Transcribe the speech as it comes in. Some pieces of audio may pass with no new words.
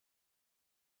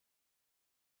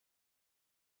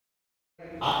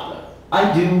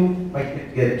I do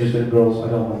like get interested in girls. I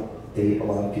don't like date a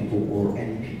lot of people or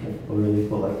any people really,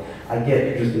 but like I get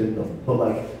interested in them. But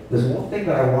like there's one thing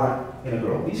that I want in a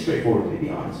girl. Be straightforward. Be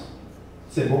honest.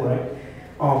 Simple, right?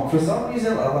 For some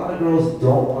reason, a lot of girls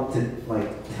don't want to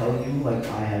like tell you like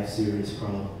I have serious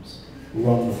problems.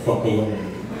 Run the fuck away.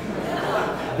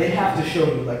 They have to show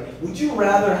you like. Would you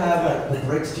rather have like the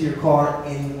brakes to your car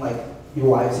in like your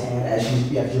wife's hand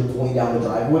as you're going down the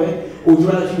driveway, or would you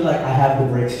rather she be like, I have the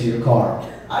brakes to your car?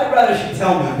 I'd rather she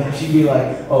tell me than she'd be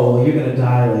like, oh, well, you're gonna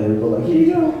die later, but like, here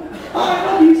you go.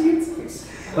 I know these.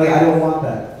 Like, I don't want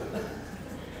that.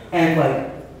 And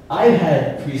like, I've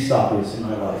had 3 stalkers in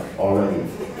my life already.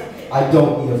 I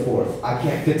don't need a 4th. I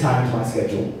can't fit time into my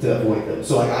schedule to avoid them.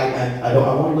 So like, I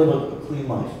want to live a clean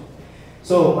life.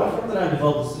 So my friends and I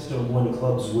developed a system of going to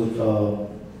clubs with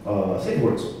safe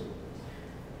words.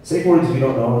 Safe words, if you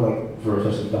don't know, like for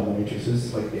especially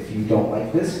dominatrixes, like if you don't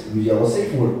like this, you yell a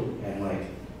safe word, and like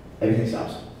everything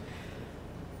stops.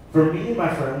 For me and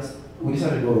my friends, we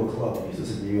decided to go to a club and use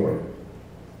this in New York.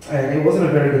 And it wasn't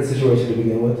a very good situation to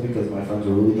begin with because my friends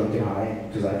were really drunk and high,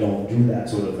 because I don't do that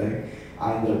sort of thing.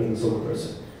 I ended up being a sober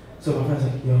person. So my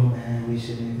friend's like, yo man, we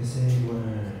should make a safe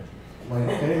word. I'm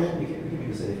like, okay, well, we can make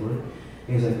a safe word.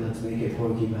 He's like, let's make it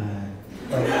porcupine.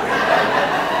 Like,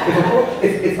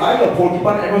 if I go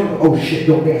porcupine, everyone's like, oh shit,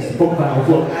 don't dance, the porcupine will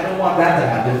float. I don't want that to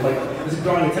happen. Like, this is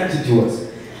drawing attention to us.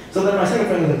 So then my second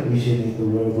friend was like, we should make the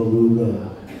word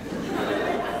beluga.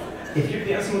 If you're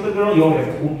dancing with a girl, you want me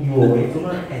to pull you away from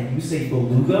her, and you say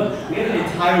beluga, we have an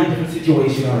entirely different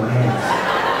situation on our hands.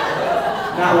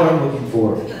 Not what I'm looking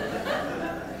for.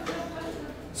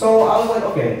 So I was like,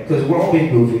 okay, because we're all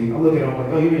being goofy. I look at him, I'm like,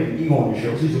 oh, you have an eagle on your show,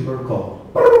 let's use a bird call.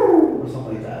 Or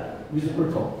something like that. Use a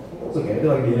bird call. It's okay.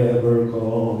 They're like, yeah, bird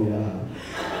call,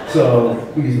 yeah. So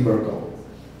we use a bird call.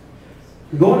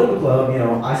 We go into the club, you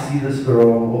know, I see this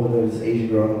girl over there, this Asian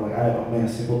girl, and I'm like, I have a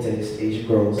simple taste, Asian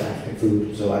girls, African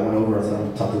food. So I went over and said, I'm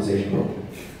gonna talk to this Asian girl.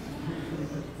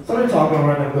 Started talking to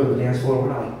her, and I go to the dance floor. We're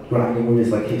not like grinding, we're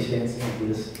just like hitch dancing like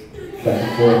this, back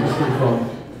and forth. It's pretty fun.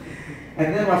 And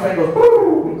then my friend goes,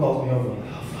 woo! He calls me over. I'm like,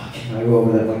 oh fuck. And I go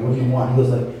over there, like, what do you want? He goes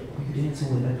like, who you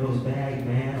dancing with? That girl's bag,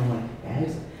 man. I'm like,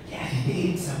 bags? Yeah, she's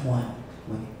dating someone.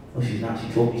 I'm like, oh, she's not. She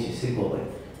told me she's single. Like,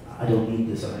 I don't need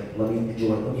this, all right? Let me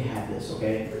enjoy it. Let me have this,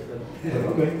 okay? He's like,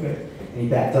 okay. And he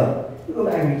backed up. We go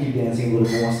back and we keep dancing a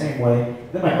little more, same way.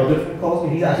 Then my other friend calls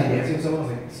me. He's actually dancing with someone. I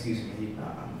was like, excuse me,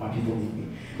 my people need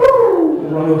me. Woo!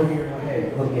 Run over here. I'm like,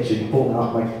 hey, let me get you. He pulled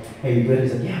out. I'm like, hey, you good?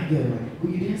 He's like, yeah, I'm good. I'm like, who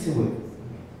are you dancing with?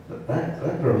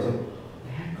 That girl's like,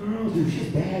 that girl, dude, she's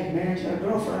bad, man. She got a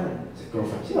girlfriend. It's a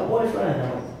girlfriend. She got a boyfriend.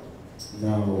 I'm like,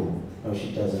 no,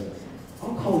 she doesn't.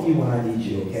 I'll call you when I need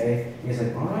you, okay? And he's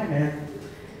like, all right, man.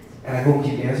 And I go and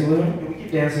keep dancing with her, and we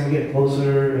keep dancing, we get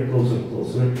closer and closer and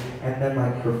closer, and then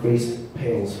like her face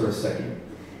pales for a second,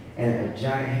 and a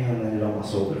giant hand landed on my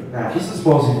shoulder. Now, this is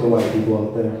mostly for the white people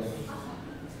out there.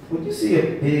 When you see a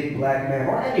big black man,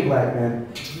 or any black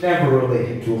man, never relate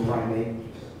him to a primate.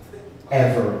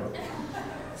 Ever.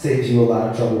 Saves you a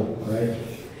lot of trouble, right?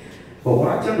 But when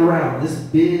I turned around, this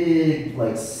big,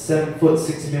 like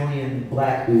 7'6"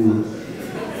 black dude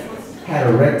had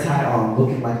a red tie on,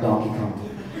 looking like Donkey Kong.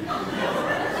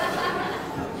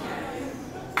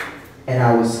 And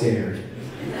I was scared.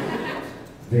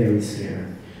 Very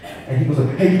scared. And he was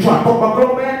like, hey, you trying to fuck my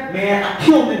girl, man? Man, I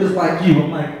kill niggas like you.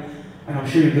 I'm like, and I'm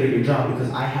sure you're good at your job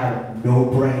because I have no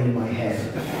brain in my head.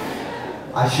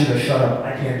 I should have shut up.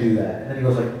 I can't do that. And then he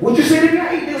goes like, what'd you say to me?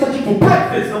 I ate niggas like you for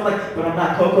breakfast. And I'm like, but I'm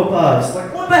not Cocoa Puffs.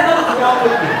 Like, what the hell is wrong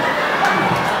with me?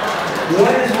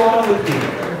 What is wrong with me?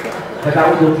 Like, that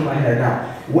would go through my head.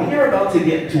 Now, when you're about to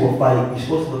get into a fight, you're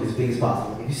supposed to look as big as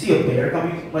possible. If you see a bear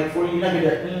coming like for you, you're not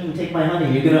gonna take my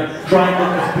honey. You're gonna try and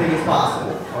look as big as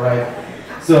possible. All right.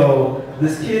 So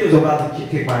this kid is about to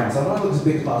kick my ass. I'm gonna look as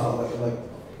big as possible. Like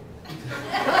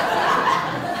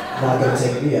not gonna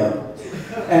take me out.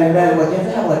 And then like you have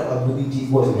to have like a really deep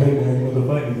voice, like, hey man, you want to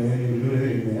fight me, man? You do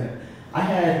anything, man. I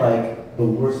had like the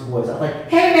worst voice. I was like,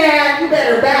 hey man, you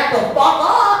better back the fuck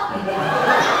up.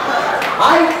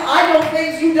 I know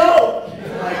things you don't.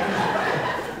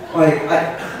 Like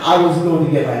I was going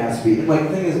to get my ass beat. And like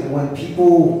the thing is, when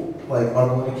people like are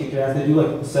going to kick your ass, they do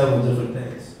like several different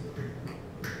things.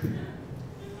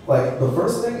 Like the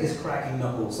first thing is cracking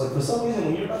knuckles. Like for some reason,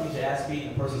 when you're about to get your ass beat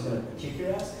and a person's gonna kick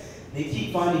your ass, they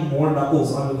keep finding more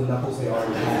knuckles under the knuckles they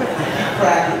already have. They keep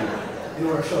cracking in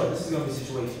order to show this is gonna be a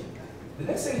situation. The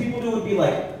next thing people do would be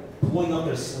like pulling up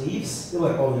their sleeves. They're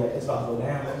like, oh yeah, it's about to go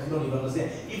down. Like, you don't even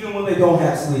understand. Even when they don't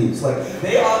have sleeves. Like,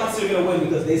 they obviously are gonna win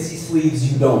because they see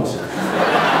sleeves you don't.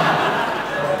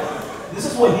 This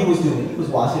is what he was doing. He was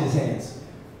washing his hands.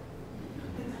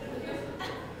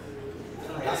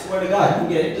 swear to God, you can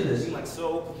get into this. You're like,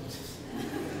 so.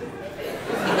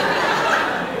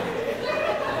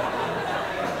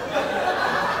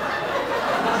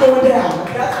 Going down.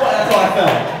 That's how I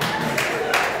felt.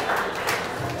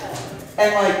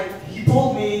 And like, he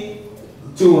pulled me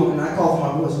to him, and I called for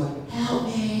my boys. I'm like, help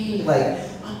me! Like,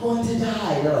 I'm going to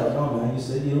die. They're like, no man, you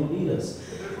said you don't need us.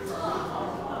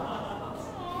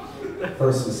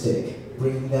 First mistake,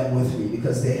 bringing them with me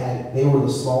because they were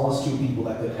the smallest two people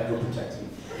that could ever protect me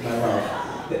in my life.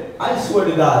 I swear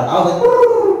to God, I was like,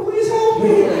 please help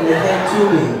me, and they came to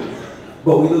me.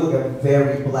 But we looked like a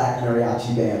very black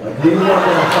mariachi band. Like, we weren't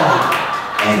gonna fight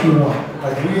anyone.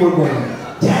 Like, we were going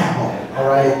down, all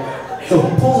right? So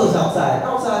he pulls us outside.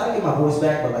 Outside, I get my voice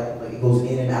back, but like it goes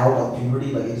in and out like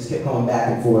puberty. Like, it just kept coming back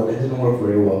and forth. It didn't work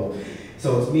very well.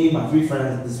 So it's me, my 3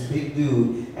 friends, this big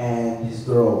dude, and his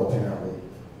girl, apparently.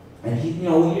 And he, you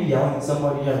know, when you're yelling at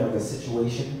somebody, you have like a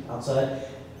situation outside,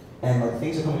 and like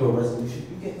things are coming to a resolution,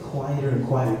 you get quieter and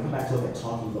quieter. You come back to like a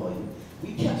talking volume.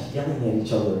 We kept yelling at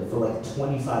each other for like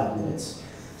 25 minutes.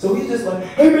 So he's just like,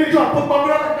 hey man, drop, put my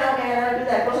girl like, no man, I do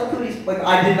that, what's up, please? Like,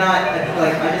 I did not,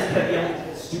 I just kept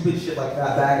yelling stupid shit like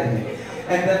that back at him.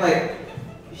 And then like,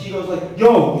 she goes like,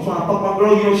 yo, you trying to fuck my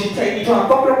girl? You know, she take me trying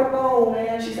to fuck her? No,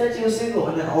 man, she said she was single.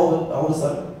 And then all of a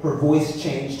sudden, her voice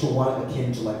changed to one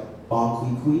akin to like, bon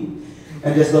qui qui.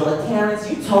 And just go like, Terrence,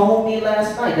 you told me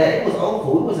last night that it was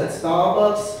over. We was at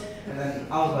Starbucks. And then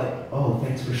I was like, oh,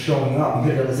 thanks for showing up. You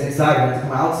could have done this inside, we had to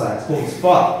come outside. It's cold as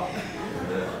fuck.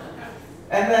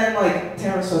 And then like,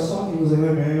 Terrence starts talking. He was like,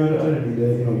 hey man, I didn't need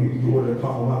that. You know, you ordered a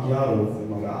caramel macchiato. And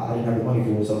like, I didn't have the money for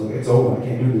it. So I was like, it's over, I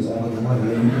can't do this. I don't have the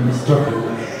money. And you instructed me.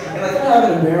 And like, they're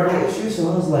having a marital issue. So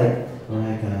I was like, all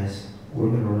right guys, we're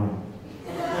gonna run.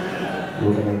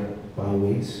 We're gonna buy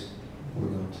wigs. We're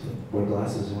going to wear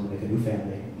glasses and we're gonna make a new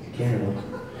family in Canada.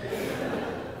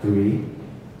 3,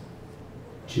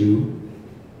 2,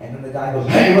 and then the guy goes,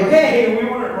 hey, okay, we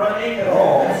weren't running at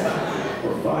all.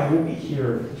 We're fine, we'll be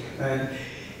here. And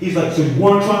he's like, so you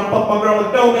weren't trying to fuck my girl? I'm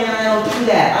like, no man, I don't do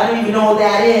that. I don't even know what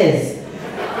that is.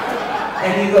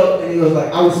 And he goes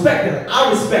like, I respect it. I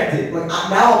respect it. Like,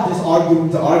 now I'm just arguing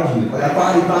to argue. Like, I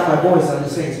finally found my voice. I'm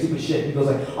just saying stupid shit. He goes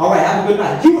like, all right, have a good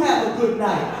night. You have a good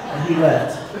night. And he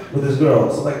left with his girl.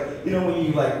 So like, you know when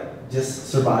you like just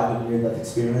survive a near-death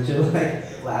experience, you're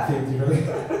like laughing through like.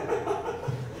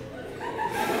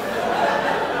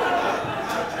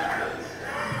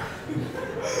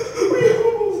 We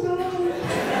almost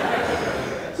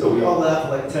died. So we all laughed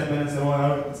for like 10 minutes and went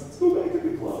out. Let's go back to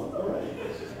the club. All right.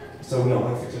 So we all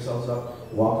like fix ourselves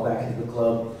up, walk back into the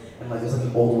club, and like it's like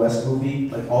an Old West movie.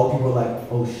 Like all the people are like,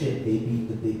 oh shit, they beat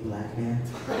the big black man.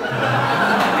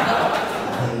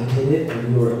 They did it,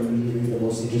 and we were immediately the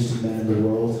most interesting men in the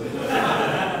world.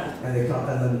 And they come,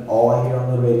 and then all I hear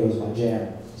on the radio is my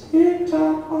jam.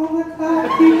 TikTok on the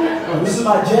clock. Oh, this is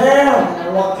my jam. And I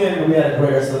walked in, and we had a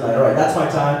great rest of the night. All right, that's my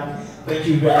time. Thank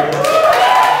you very much.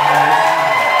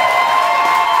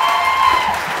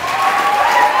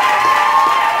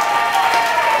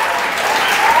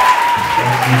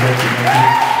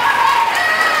 Thank you.